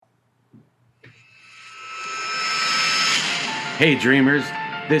Hey dreamers,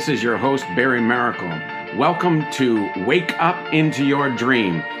 this is your host Barry Maracle. Welcome to Wake Up Into Your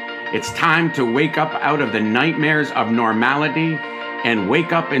Dream. It's time to wake up out of the nightmares of normality and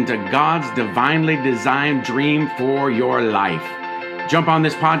wake up into God's divinely designed dream for your life. Jump on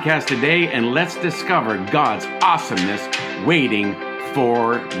this podcast today and let's discover God's awesomeness waiting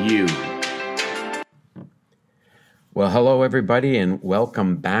for you. Well, hello everybody and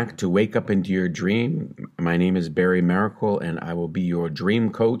welcome back to Wake Up Into Your Dream. My name is Barry Maracle and I will be your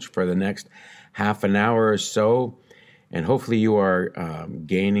dream coach for the next half an hour or so. And hopefully you are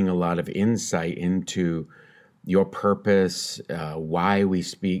gaining a lot of insight into your purpose, why we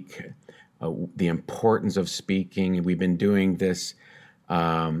speak, the importance of speaking. We've been doing this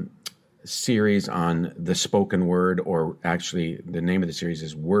series on the spoken word, or actually the name of the series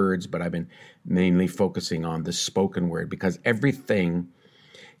is Words, but I've been mainly focusing on the spoken word because everything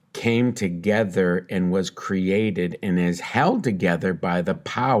came together and was created and is held together by the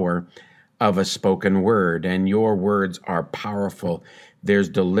power of a spoken word. And your words are powerful. There's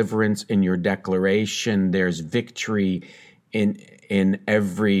deliverance in your declaration. There's victory in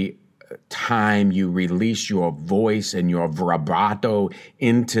every time you release your voice and your vibrato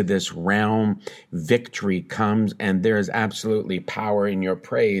into this realm. Victory comes, and there is absolutely power in your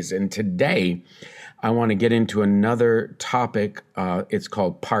praise. And today, I want to get into another topic. It's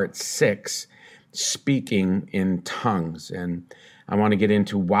called Part 6, Speaking in Tongues. And I want to get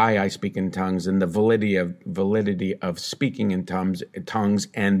into why I speak in tongues and the validity of speaking in tongues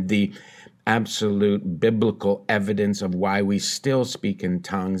and the absolute biblical evidence of why we still speak in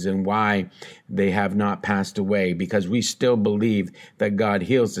tongues and why they have not passed away, because we still believe that God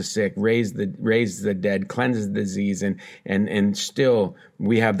heals the sick, raises the dead, cleanses the disease, and still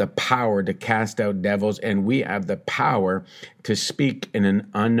we have the power to cast out devils, and we have the power to speak in an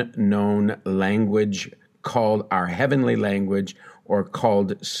unknown language called our heavenly language, or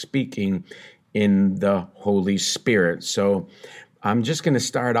called speaking in the Holy Spirit. So I'm just going to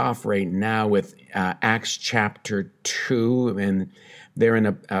start off right now with Acts chapter 2, and they're in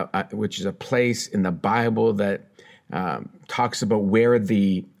which is a place in the Bible that talks about where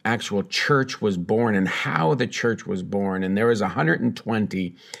the actual church was born and how the church was born. And there was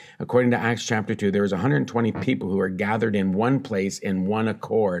 120, according to Acts chapter 2, there was 120 people who were gathered in one place in one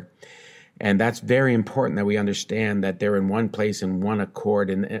accord. And that's very important that we understand that they're in one place, in one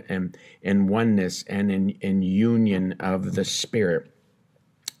accord, and in oneness and in union of the Spirit.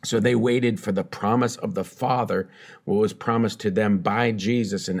 So they waited for the promise of the Father, what was promised to them by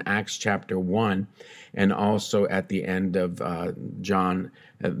Jesus in Acts chapter 1, and also at the end of John,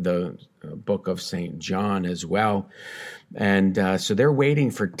 the book of St. John as well. And so they're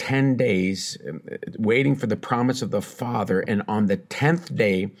waiting for 10 days, waiting for the promise of the Father. And on the 10th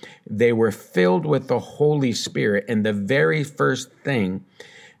day, they were filled with the Holy Spirit. And the very first thing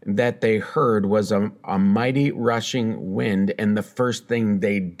that they heard was a mighty rushing wind. And the first thing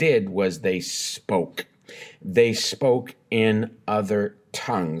they did was they spoke. They spoke in other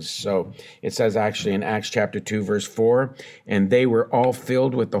tongues. So it says actually in Acts chapter 2, verse 4, and they were all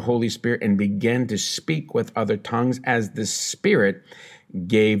filled with the Holy Spirit and began to speak with other tongues as the Spirit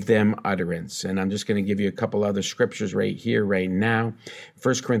gave them utterance. And I'm just going to give you a couple other scriptures right here, right now.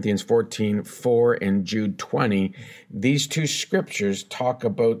 1 Corinthians 14:4 and Jude 20. These two scriptures talk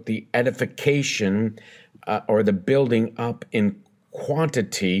about the edification or the building up in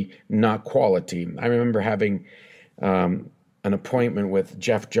quantity, not quality. I remember having an appointment with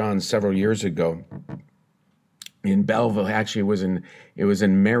Jeff Johns several years ago in Belleville. Actually, it was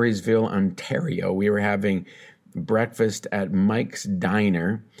in Marysville, Ontario. We were having breakfast at Mike's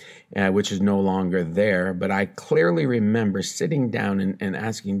Diner, which is no longer there. But I clearly remember sitting down and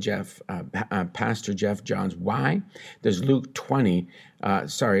asking Pastor Jeff Johns, why does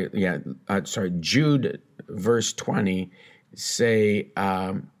Jude verse 20 say,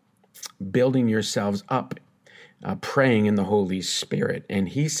 building yourselves up, praying in the Holy Spirit? And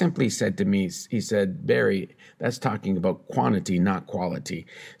he simply said to me, he said, Barry, that's talking about quantity, not quality.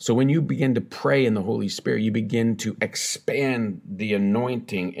 So when you begin to pray in the Holy Spirit, you begin to expand the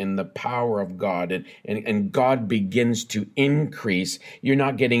anointing and the power of God, and God begins to increase. You're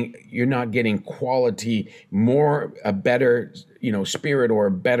not getting quality, a better spirit or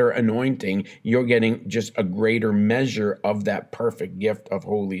a better anointing. You're getting just a greater measure of that perfect gift of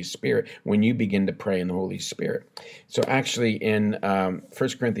Holy Spirit when you begin to pray in the Holy Spirit. So actually in 1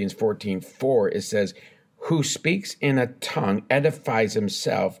 Corinthians 14:4, it says, who speaks in a tongue edifies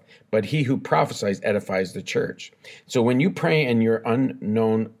himself, but he who prophesies edifies the church. So when you pray in your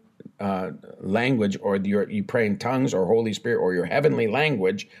unknown language, or you pray in tongues or Holy Spirit or your heavenly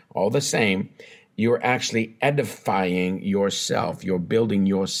language, all the same, you're actually edifying yourself. You're building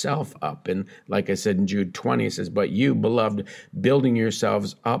yourself up. And like I said in Jude 20, it says, but you, beloved, building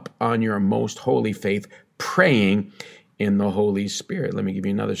yourselves up on your most holy faith, praying in the Holy Spirit. Let me give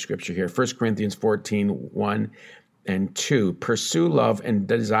you another scripture here. 1 Corinthians 14, 1 and 2. Pursue love and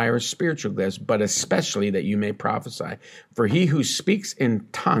desire spiritual gifts, but especially that you may prophesy. For he who speaks in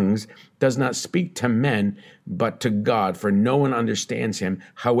tongues does not speak to men, but to God, for no one understands him.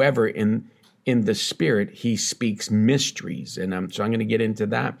 However, in the Spirit, he speaks mysteries. And so I'm going to get into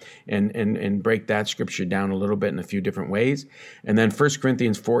that and break that scripture down a little bit in a few different ways. And then 1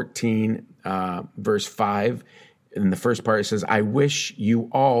 Corinthians 14, verse 5, in the first part, it says, I wish you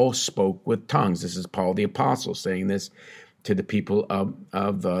all spoke with tongues. This is Paul the Apostle saying this to the people of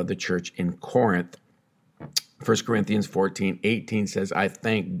the church in Corinth. 1 Corinthians 14:18 says, I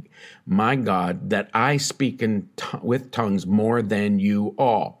thank my God that I speak with tongues more than you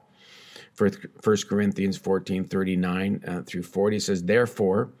all. 1 Corinthians 14:39 through 40 says,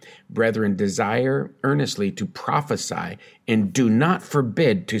 therefore, brethren, desire earnestly to prophesy, and do not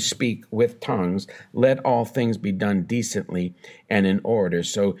forbid to speak with tongues. Let all things be done decently and in order.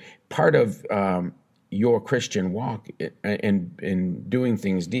 So part of your Christian walk in doing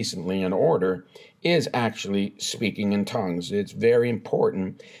things decently in order is actually speaking in tongues. It's very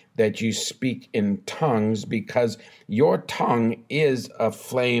important that you speak in tongues, because your tongue is a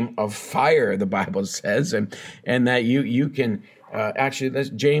flame of fire, the Bible says, and that you can actually,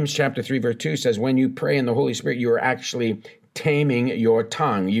 James chapter 3, verse 2 says, when you pray in the Holy Spirit, you are actually taming your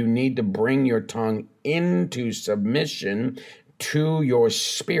tongue. You need to bring your tongue into submission to your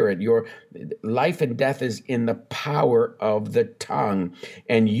spirit. Your life and death is in the power of the tongue,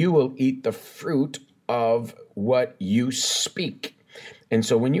 and you will eat the fruit of what you speak. And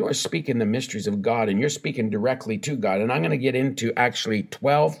so when you are speaking the mysteries of God and you're speaking directly to God, and I'm going to get into actually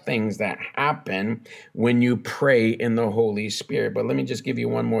 12 things that happen when you pray in the Holy Spirit. But let me just give you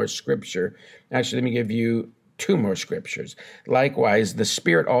one more scripture. Actually, let me give you two more scriptures. Likewise, the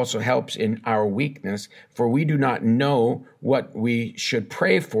Spirit also helps in our weakness, for we do not know what we should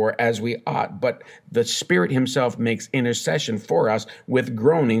pray for as we ought, but the Spirit himself makes intercession for us with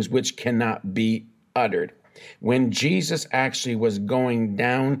groanings which cannot be uttered. When Jesus actually was going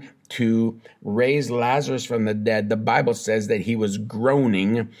down to raise Lazarus from the dead, the Bible says that he was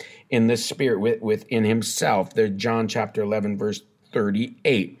groaning in the Spirit within himself. There's John chapter 11, verse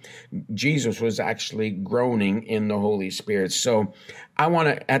 38. Jesus was actually groaning in the Holy Spirit. So I want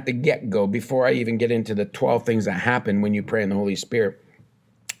to, at the get-go, before I even get into the 12 things that happen when you pray in the Holy Spirit,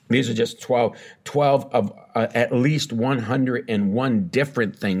 these are just 12 of at least 101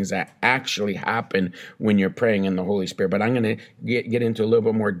 different things that actually happen when you're praying in the Holy Spirit. But I'm going to get into a little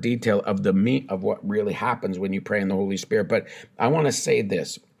bit more detail of the meat of what really happens when you pray in the Holy Spirit. But I want to say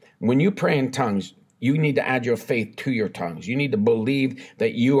this. When you pray in tongues, you need to add your faith to your tongues. You need to believe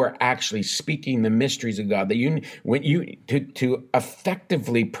that you are actually speaking the mysteries of God. That to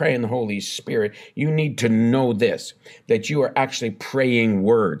effectively pray in the Holy Spirit, you need to know this, that you are actually praying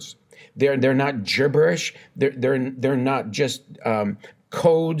words. They're not gibberish. They're not just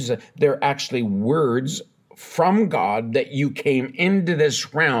codes. They're actually words from God that you came into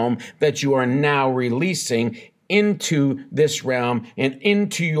this realm that you are now releasing into this realm and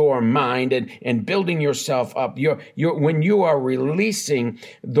into your mind and building yourself up. When you are releasing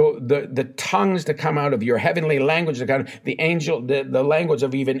the tongues to come out of your heavenly language, the language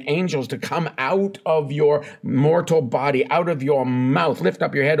of even angels to come out of your mortal body, out of your mouth. Lift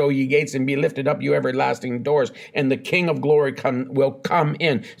up your head, O ye gates, and be lifted up, you everlasting doors, and the King of glory will come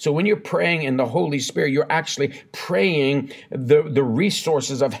in. So when you're praying in the Holy Spirit, you're actually praying the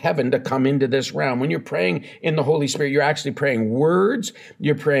resources of heaven to come into this realm. When you're praying in the Holy Spirit, you're actually praying words,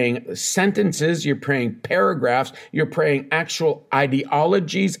 you're praying sentences, you're praying paragraphs, you're praying actual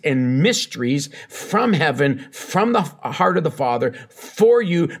ideologies and mysteries from heaven, from the heart of the Father, for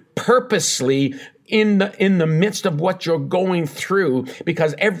you purposely in the midst of what you're going through.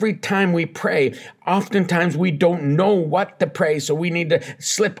 Because every time we pray, oftentimes we don't know what to pray, so we need to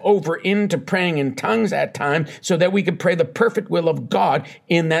slip over into praying in tongues at times so that we can pray the perfect will of God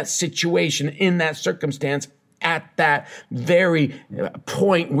in that situation, in that circumstance, at that very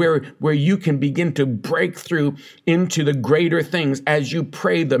point where you can begin to break through into the greater things as you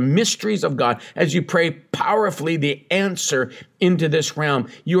pray the mysteries of God, as you pray powerfully the answer into this realm,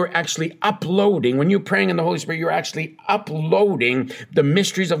 you are actually uploading. When you're praying in the Holy Spirit, you're actually uploading the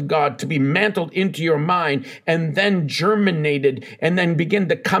mysteries of God to be mantled into your mind and then germinated and then begin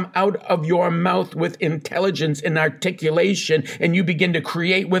to come out of your mouth with intelligence and articulation. And you begin to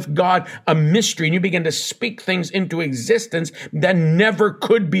create with God a mystery, and you begin to speak things into existence that never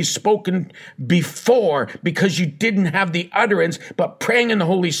could be spoken before because you didn't have the utterance. But praying in the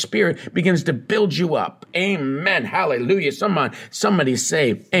Holy Spirit begins to build you up. Amen. Hallelujah. Somebody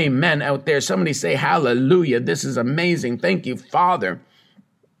say amen out there. Somebody say hallelujah. This is amazing. Thank you, Father.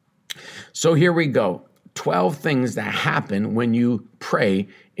 So here we go. 12 things that happen when you pray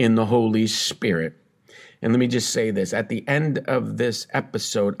in the Holy Spirit. And let me just say this. At the end of this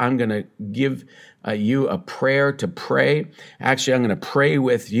episode, I'm going to give you a prayer to pray. Actually, I'm going to pray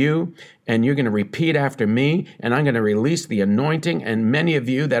with you, and you're going to repeat after me, and I'm going to release the anointing. And many of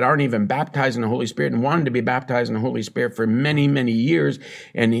you that aren't even baptized in the Holy Spirit and wanted to be baptized in the Holy Spirit for many, many years,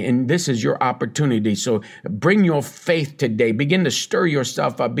 and this is your opportunity. So bring your faith today. Begin to stir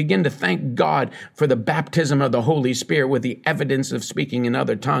yourself up. Begin to thank God for the baptism of the Holy Spirit with the evidence of speaking in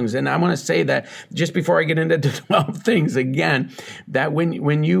other tongues. And I want to say that just before I get into the 12 things again, that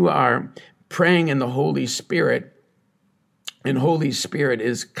when you are praying in the Holy Spirit, and Holy Spirit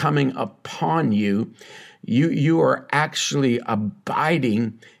is coming upon you, you are actually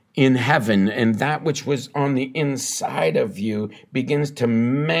abiding in heaven, and that which was on the inside of you begins to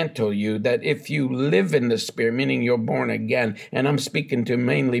mantle you, that if you live in the Spirit, meaning you're born again, and I'm speaking to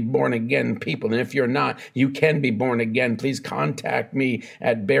mainly born again people, and if you're not, you can be born again. Please contact me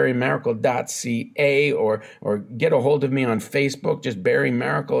at barrymaracle.ca or get a hold of me on Facebook, just Barry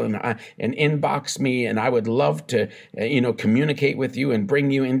Maracle, and inbox me, and I would love to communicate with you and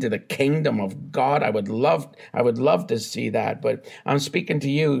bring you into the kingdom of God. I would love to see that. But I'm speaking to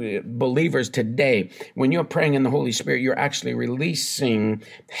you, believers, today. When you're praying in the Holy Spirit, you're actually releasing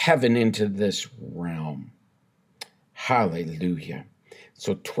heaven into this realm. Hallelujah.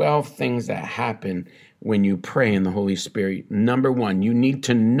 So 12 things that happen when you pray in the Holy Spirit. Number one, you need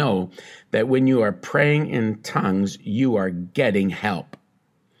to know that when you are praying in tongues, you are getting help.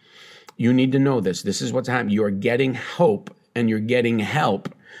 You need to know this. This is what's happening. You are getting hope, and you're getting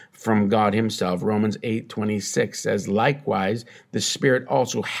help from God himself. Romans 8:26 says, likewise, the Spirit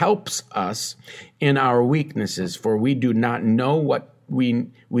also helps us in our weaknesses, for we do not know what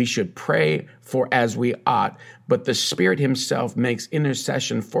we should pray for as we ought, but the Spirit himself makes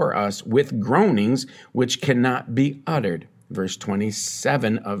intercession for us with groanings which cannot be uttered. Verse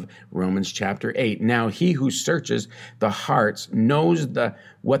 27 of Romans chapter 8. Now he who searches the hearts knows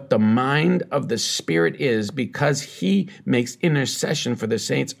what the mind of the Spirit is, because he makes intercession for the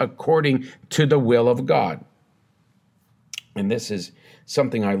saints according to the will of God. And this is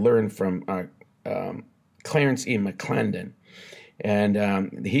something I learned from Clarence E. McClendon.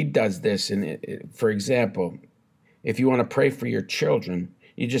 And he does this. And for example, if you want to pray for your children,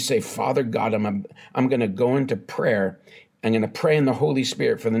 you just say, Father God, I'm going to go into prayer. I'm going to pray in the Holy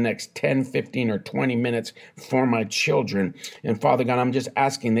Spirit for the next 10, 15, or 20 minutes for my children. And Father God, I'm just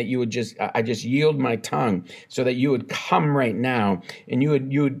asking that you would I just yield my tongue so that you would come right now, and you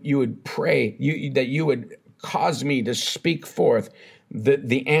would pray, that you would cause me to speak forth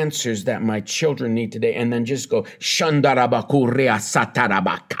the answers that my children need today, and then just go shandarabakuria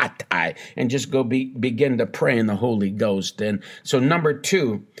satarabakatai, and just go begin to pray in the Holy Ghost. And so number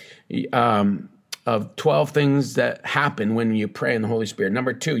two, of 12 things that happen when you pray in the Holy Spirit.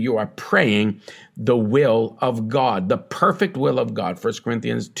 Number two, you are praying the will of God, the perfect will of God. 1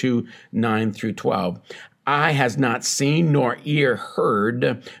 Corinthians 2:9-12. Eye has not seen, nor ear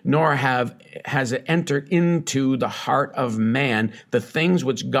heard, nor has it entered into the heart of man the things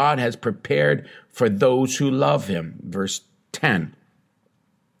which God has prepared for those who love him. Verse 10.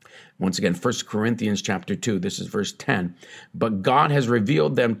 Once again, 1 Corinthians chapter 2, this is verse 10. But God has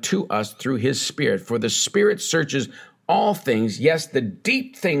revealed them to us through his Spirit. For the Spirit searches all things, yes, the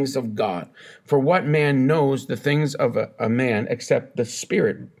deep things of God. For what man knows the things of a man except the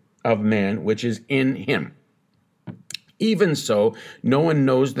Spirit of man, which is in him? Even so, no one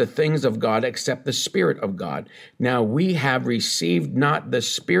knows the things of God except the Spirit of God. Now we have received not the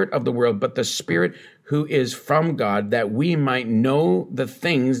spirit of the world, but the Spirit who is from God, that we might know the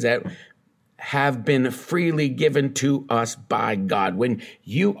things that have been freely given to us by God. When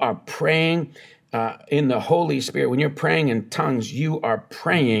you are praying in the Holy Spirit, when you're praying in tongues, you are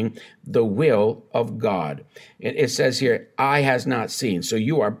praying the will of God. It says here, eye has not seen. So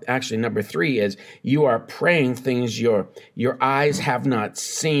you are actually, number three is you are praying things your eyes have not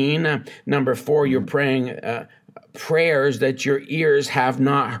seen. Number four, you're praying prayers that your ears have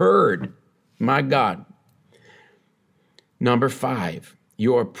not heard. My God. Number 5,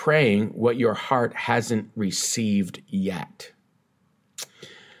 you are praying what your heart hasn't received yet.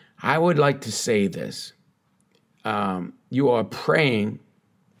 I would like to say this. You are praying,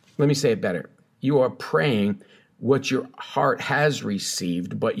 let me say it better. You are praying what your heart has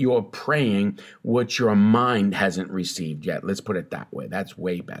received, but you are praying what your mind hasn't received yet. Let's put it that way. That's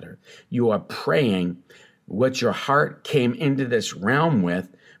way better. You are praying what your heart came into this realm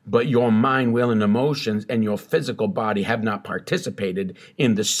with, but your mind, will, and emotions and your physical body have not participated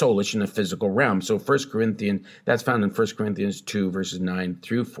in the soulish and the physical realm. So 1 Corinthians, that's found in 1 Corinthians 2, verses 9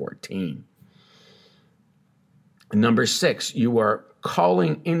 through 14. Number 6, you are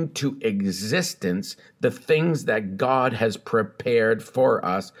calling into existence the things that God has prepared for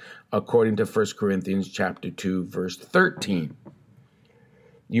us, according to 1 Corinthians chapter 2, verse 13.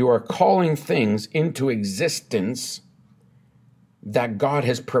 You are calling things into existence that God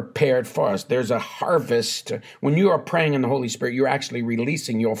has prepared for us. There's a harvest. When you are praying in the Holy Spirit, you're actually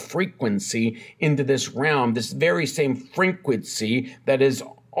releasing your frequency into this realm, this very same frequency that is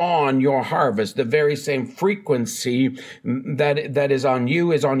on your harvest, the very same frequency that is on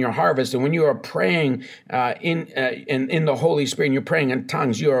you is on your harvest. And when you are praying in the Holy Spirit, and you're praying in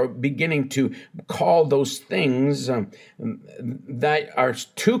tongues, you are beginning to call those things that are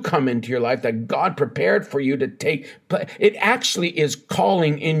to come into your life that God prepared for you to take. But it actually is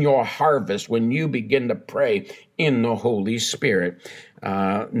calling in your harvest when you begin to pray in the Holy Spirit.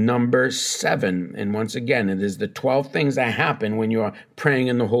 Number 7, and once again, it is the 12 things that happen when you are praying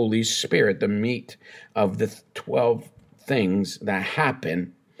in the Holy Spirit, the meat of the 12 things that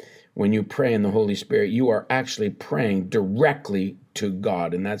happen when you pray in the Holy Spirit. You are actually praying directly to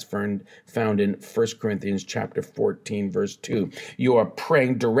God, and that's found in 1 Corinthians chapter 14, verse 2. You are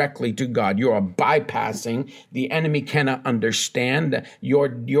praying directly to God. You are bypassing. The enemy cannot understand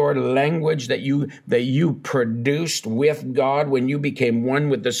your language that you produced with God when you became one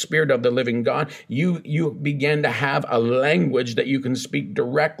with the Spirit of the living God. You began to have a language that you can speak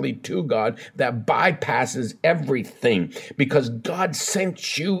directly to God that bypasses everything, because God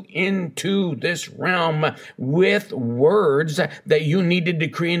sent you into this realm with words that you need to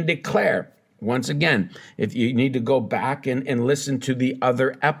decree and declare. Once again, if you need to go back and listen to the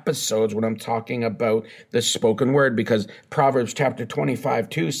other episodes when I'm talking about the spoken word, because Proverbs chapter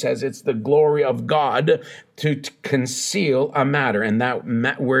 25:2 says it's the glory of God to conceal a matter. And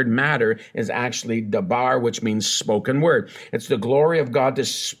that word matter is actually dabar, which means spoken word. It's the glory of God to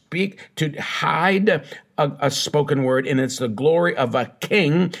speak, to hide a spoken word, and it's the glory of a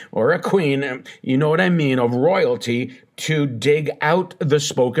king or a queen, you know what I mean, of royalty, to dig out the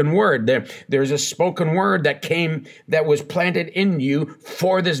spoken word. There's a spoken word that was planted in you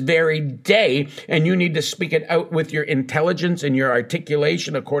for this very day, and you need to speak it out with your intelligence and your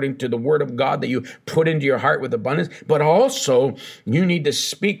articulation according to the word of God that you put into your heart with abundance. But also, you need to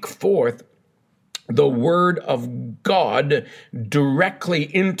speak forth the word of God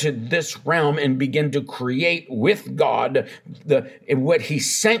directly into this realm and begin to create with God what he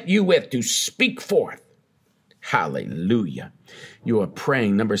sent you with to speak forth. Hallelujah. You are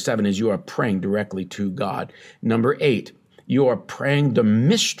praying. Number 7 is you are praying directly to God. Number 8, you are praying the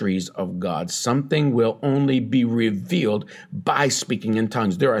mysteries of God. Something will only be revealed by speaking in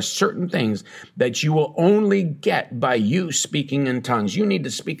tongues. There are certain things that you will only get by you speaking in tongues. You need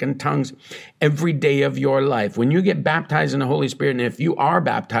to speak in tongues every day of your life. When you get baptized in the Holy Spirit, and if you are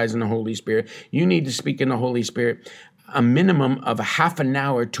baptized in the Holy Spirit, you need to speak in the Holy Spirit a minimum of a half an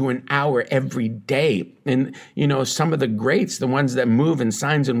hour to an hour every day. And, some of the greats, the ones that move in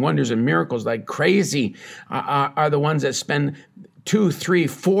signs and wonders and miracles like crazy, are the ones that spend 2, 3,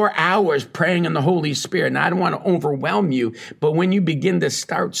 4 hours praying in the Holy Spirit. And I don't want to overwhelm you, but when you begin to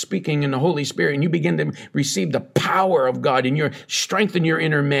start speaking in the Holy Spirit and you begin to receive the power of God and you're strengthening your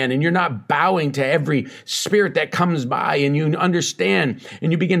inner man and you're not bowing to every spirit that comes by, and you understand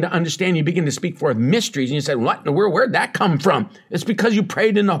and you begin to understand, you begin to speak forth mysteries, and you said, what in the world, where'd that come from? It's because you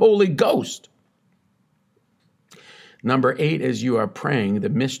prayed in the Holy Ghost. Number 8 is you are praying the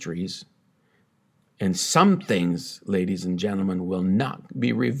mysteries. And some things, ladies and gentlemen, will not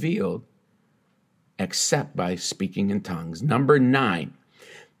be revealed except by speaking in tongues. Number 9,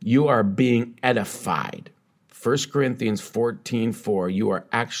 you are being edified. 1 Corinthians 14:4, you are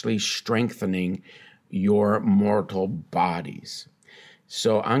actually strengthening your mortal bodies.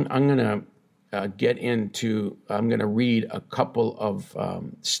 So I'm going to I'm going to read a couple of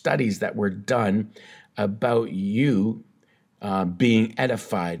studies that were done about you being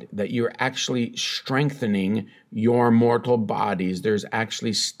edified, that you're actually strengthening your mortal bodies. There's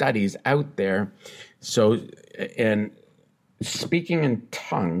actually studies out there. So, and speaking in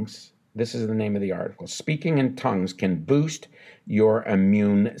tongues This is the name of the article. Speaking in tongues can boost your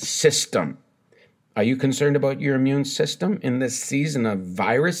immune system. Are you concerned about your immune system in this season of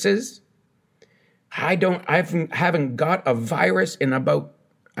viruses? I haven't got a virus in about,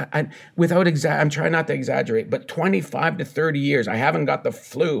 I'm trying not to exaggerate, but 25 to 30 years. I haven't got the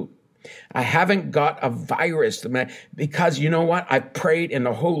flu. I haven't got a virus because you know what? I've prayed in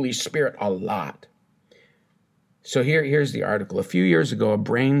the Holy Spirit a lot. So here's the article. A few years ago, a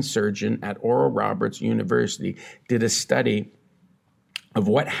brain surgeon at Oral Roberts University did a study of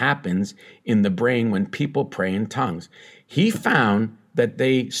what happens in the brain when people pray in tongues. He found that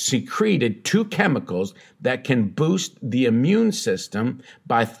they secreted two chemicals that can boost the immune system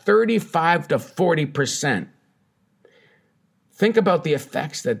by 35 to 40%. Think about the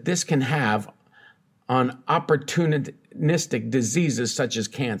effects that this can have on opportunistic diseases such as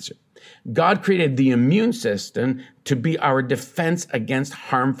cancer. God created the immune system to be our defense against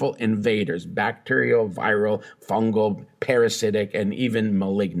harmful invaders, bacterial, viral, fungal, parasitic, and even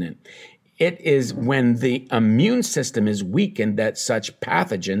malignant. It is when the immune system is weakened that such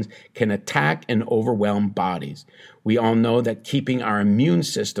pathogens can attack and overwhelm bodies. We all know that keeping our immune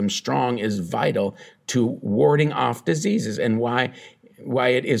system strong is vital to warding off diseases, and why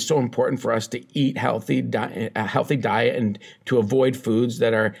it is so important for us to eat a healthy diet and to avoid foods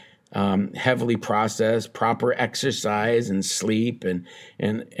that are heavily processed, proper exercise and sleep,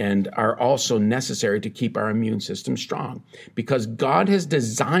 and are also necessary to keep our immune system strong, because God has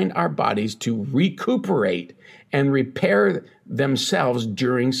designed our bodies to recuperate and repair themselves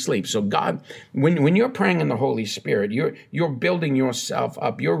during sleep. So God, when you're praying in the Holy Spirit, you're building yourself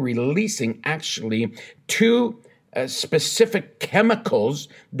up. You're releasing actually two specific chemicals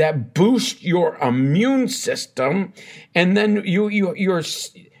that boost your immune system, and then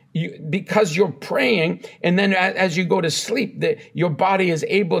because you're praying, and then as you go to sleep, your body is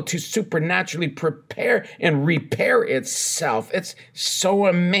able to supernaturally prepare and repair itself. It's so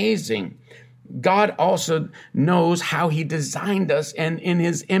amazing. God also knows how he designed us and in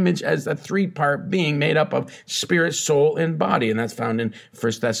his image as a three-part being made up of spirit, soul, and body. And that's found in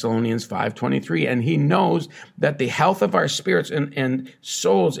 1 Thessalonians 5:23. And he knows that the health of our spirits and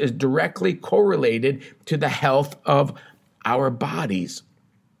souls is directly correlated to the health of our bodies.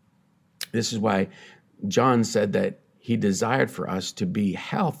 This is why John said that he desired for us to be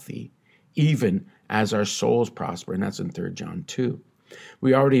healthy, even as our souls prosper. And that's in 3 John 2.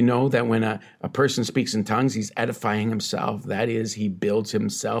 We already know that when a person speaks in tongues, he's edifying himself. That is, he builds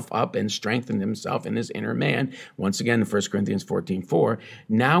himself up and strengthens himself in his inner man. Once again, in 1 Corinthians 14:4.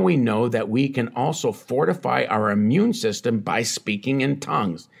 Now we know that we can also fortify our immune system by speaking in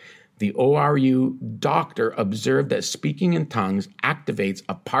tongues. The ORU doctor observed that speaking in tongues activates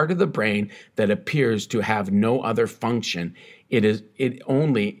a part of the brain that appears to have no other function. It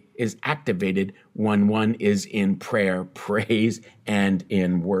only is activated when one is in prayer, praise, and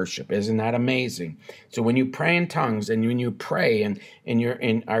in worship. Isn't that amazing? So when you pray in tongues, and when you pray and you're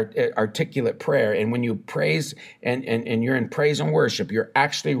in articulate prayer, and when you praise and you're in praise and worship, you're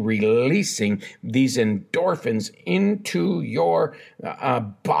actually releasing these endorphins into your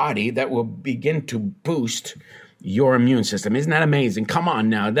body that will begin to boost your immune system. Isn't that amazing? Come on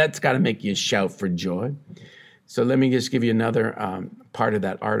now, that's got to make you shout for joy. So let me just give you another part of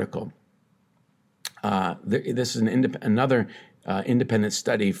that article. This is another independent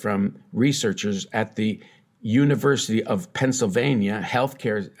study from researchers at the University of Pennsylvania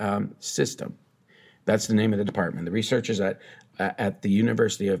Healthcare System. That's the name of the department. The researchers at the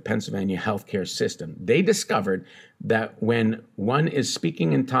University of Pennsylvania Healthcare System, they discovered that when one is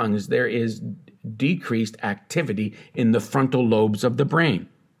speaking in tongues, there is decreased activity in the frontal lobes of the brain.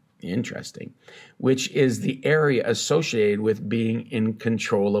 Interesting. Which is the area associated with being in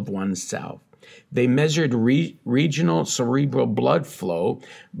control of oneself. They measured regional cerebral blood flow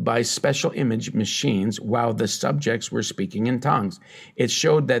by special image machines while the subjects were speaking in tongues. It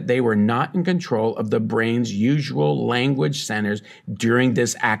showed that they were not in control of the brain's usual language centers during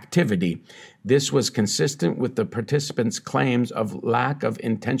this activity. This was consistent with the participants' claims of lack of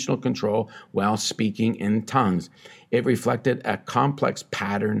intentional control while speaking in tongues. It reflected a complex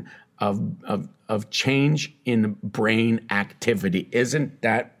pattern of change in brain activity. Isn't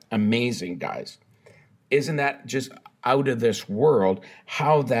that amazing, guys? Isn't that just out of this world,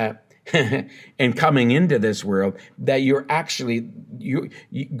 how that and coming into this world, that you're actually,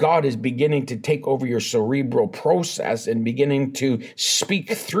 God is beginning to take over your cerebral process and beginning to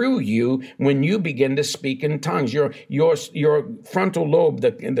speak through you when you begin to speak in tongues. Your frontal lobe,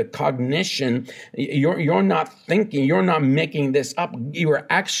 the cognition, you're not thinking, you're not making this up. You are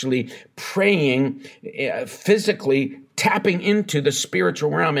actually praying physically tapping into the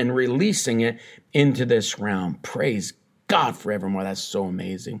spiritual realm and releasing it into this realm. Praise God forevermore. That's so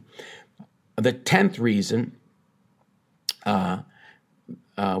amazing. The 10th reason of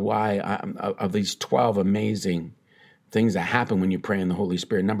these 12 amazing things that happen when you pray in the Holy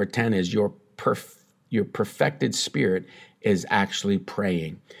Spirit. Number 10 is your perfected spirit is actually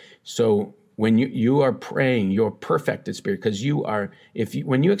praying. So when you are praying, your perfected spirit, because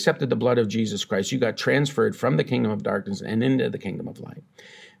when you accepted the blood of Jesus Christ, you got transferred from the kingdom of darkness and into the kingdom of light.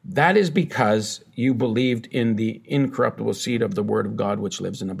 That is because you believed in the incorruptible seed of the word of God, which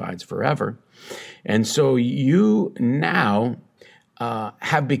lives and abides forever. And so you now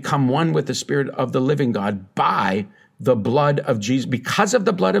have become one with the Spirit of the living God by the blood of Jesus. Because of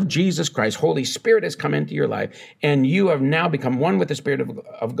the blood of Jesus Christ, Holy Spirit has come into your life, and you have now become one with the Spirit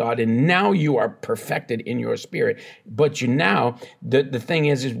of God, and now you are perfected in your spirit. But the thing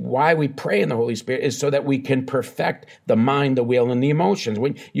is why we pray in the Holy Spirit is so that we can perfect the mind, the will, and the emotions.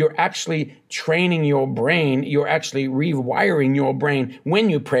 When you're actually training your brain, you're actually rewiring your brain when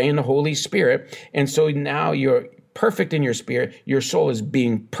you pray in the Holy Spirit. And so now you're perfect in your spirit, your soul is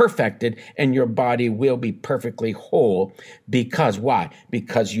being perfected, and your body will be perfectly whole. Because why?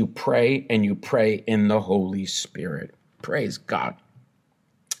 Because you pray, and you pray in the Holy Spirit. Praise God.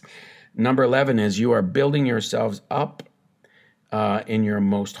 Number 11 is you are building yourselves up in your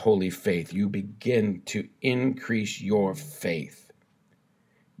most holy faith. You begin to increase your faith.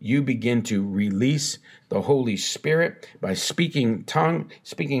 You begin to release the Holy Spirit by speaking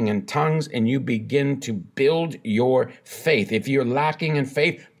in tongues, and you begin to build your faith. If you're lacking in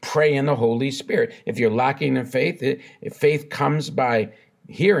faith, pray in the Holy Spirit. If you're lacking in faith, faith comes by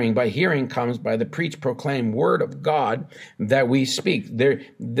hearing comes by the proclaimed word of God that we speak.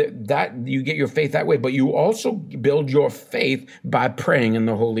 That you get your faith that way, but you also build your faith by praying in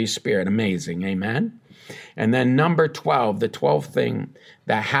the Holy Spirit. Amazing, amen? And then number 12, the 12th thing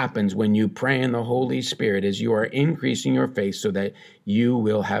that happens when you pray in the Holy Spirit is you are increasing your faith so that you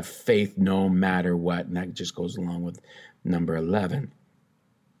will have faith no matter what. And that just goes along with number 11,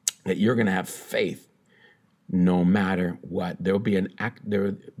 that you're going to have faith no matter what. There'll be an act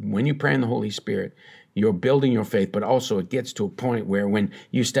there. When you pray in the Holy Spirit, you're building your faith, but also it gets to a point where when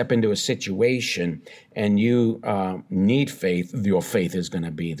you step into a situation and you need faith, your faith is going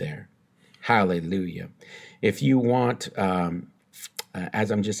to be there. Hallelujah. If you want,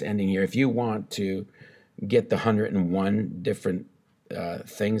 as I'm just ending here, if you want to get the 101 different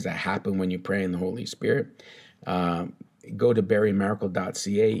things that happen when you pray in the Holy Spirit, go to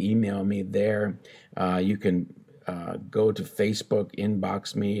barrymaracle.ca, email me there. You can go to Facebook,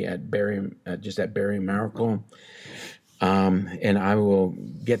 inbox me at Barry Maracle. And I will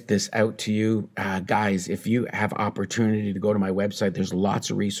get this out to you. Guys, if you have opportunity to go to my website, there's lots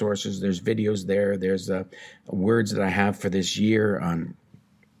of resources. There's videos there. There's words that I have for this year on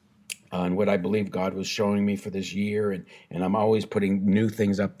what I believe God was showing me for this year. And I'm always putting new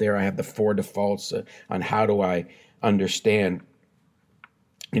things up there. I have the 4 defaults on how do I understand,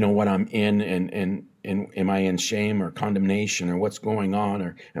 what I'm in and am I in shame or condemnation or what's going on,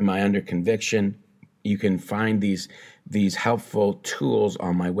 or am I under conviction? You can find these helpful tools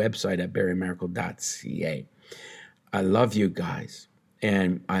on my website at barrymaracle.ca. I love you guys,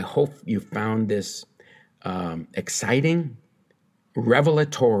 and I hope you found this exciting,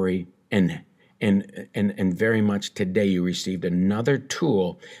 revelatory, and very much today you received another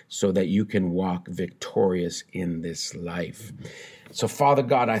tool so that you can walk victorious in this life. So, Father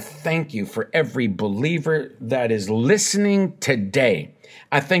God, I thank you for every believer that is listening today.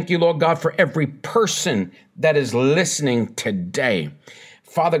 I thank you, Lord God, for every person that is listening today.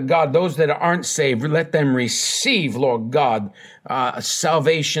 Father God, those that aren't saved, let them receive, Lord God,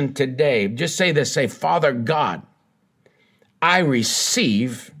 salvation today. Just say this, say, Father God, I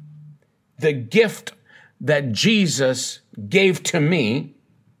receive the gift that Jesus gave to me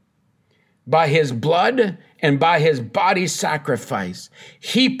by his blood and by his body sacrifice.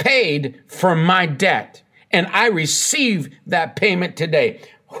 He paid for my debt, and I receive that payment today.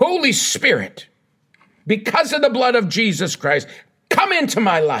 Holy Spirit, because of the blood of Jesus Christ, come into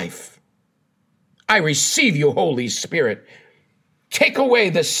my life. I receive you, Holy Spirit. Take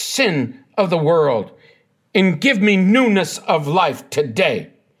away the sin of the world and give me newness of life today.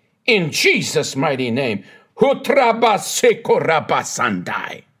 In Jesus' mighty name.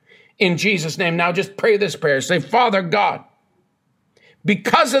 In Jesus' name. Now just pray this prayer. Say, Father God,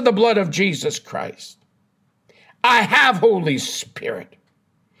 because of the blood of Jesus Christ, I have Holy Spirit.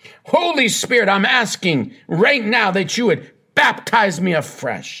 Holy Spirit, I'm asking right now that you would baptize me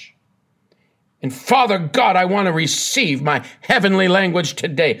afresh And Father God, I want to receive my heavenly language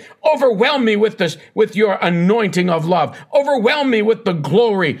today. Overwhelm me with this, with your anointing of love. Overwhelm me with the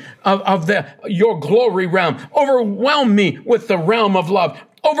glory of your glory realm. Overwhelm me with the realm of love.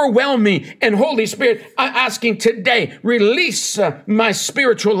 Overwhelm me. And Holy Spirit, I'm asking today, release my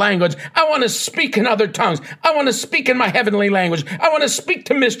spiritual language. I want to speak in other tongues. I want to speak in my heavenly language. I want to speak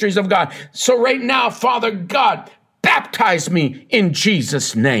to mysteries of God. So right now, Father God, baptize me in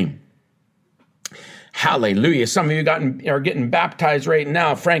Jesus' name. Hallelujah. Some of you are getting baptized right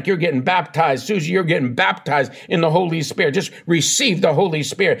now. Frank, you're getting baptized. Susie, you're getting baptized in the Holy Spirit. Just receive the Holy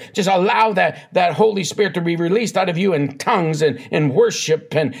Spirit. Just allow that Holy Spirit to be released out of you in tongues and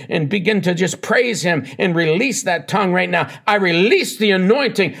worship and begin to just praise him and release that tongue right now. I release the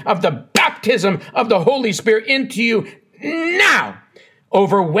anointing of the baptism of the Holy Spirit into you now.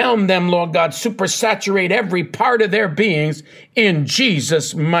 Overwhelm them, Lord God. Supersaturate every part of their beings in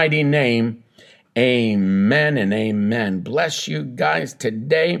Jesus' mighty name. Amen and amen. Bless you guys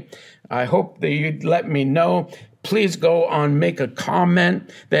today. I hope that you'd let me know. Please go on, make a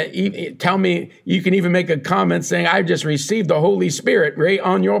comment tell me, you can even make a comment saying, I just received the Holy Spirit right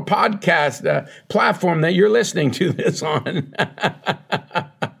on your podcast platform that you're listening to this on.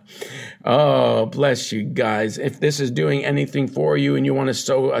 Oh, bless you guys. If this is doing anything for you and you want to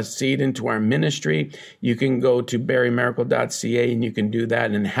sow a seed into our ministry, you can go to barrymaracle.ca and you can do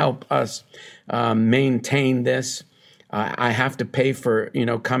that and help us maintain this. I have to pay for,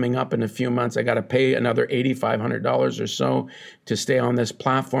 coming up in a few months, I got to pay another $8,500 or so to stay on this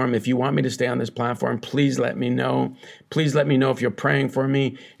platform. If you want me to stay on this platform, please let me know. Please let me know if you're praying for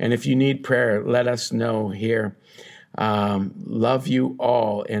me. And if you need prayer, let us know here. Love you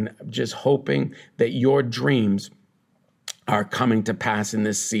all, and just hoping that your dreams are coming to pass in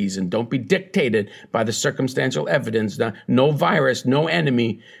this season. Don't be dictated by the circumstantial evidence. No virus, no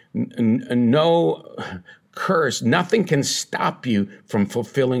enemy, no curse. Nothing can stop you from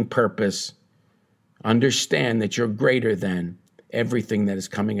fulfilling purpose. Understand that you're greater than everything that is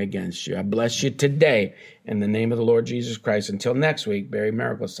coming against you. I bless you today in the name of the Lord Jesus Christ. Until next week, Barry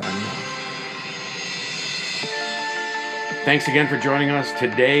Maracle signing off. Thanks again for joining us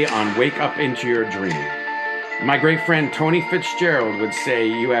today on Wake Up Into Your Dream. My great friend Tony Fitzgerald would say,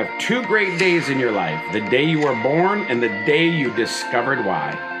 you have two great days in your life, the day you were born and the day you discovered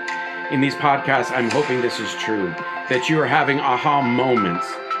why. In these podcasts, I'm hoping this is true, that you are having aha moments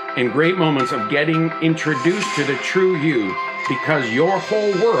and great moments of getting introduced to the true you, because your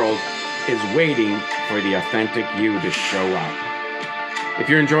whole world is waiting for the authentic you to show up. If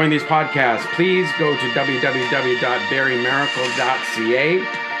you're enjoying these podcasts, please go to www.barrymaracle.ca.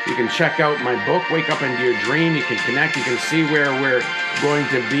 You can check out my book, Wake Up Into Your Dream. You can connect. You can see where we're going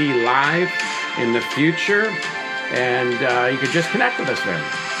to be live in the future. And you can just connect with us there.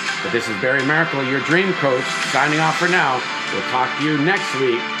 But this is Barry Maracle, your dream coach, signing off for now. We'll talk to you next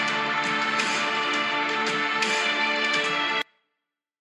week.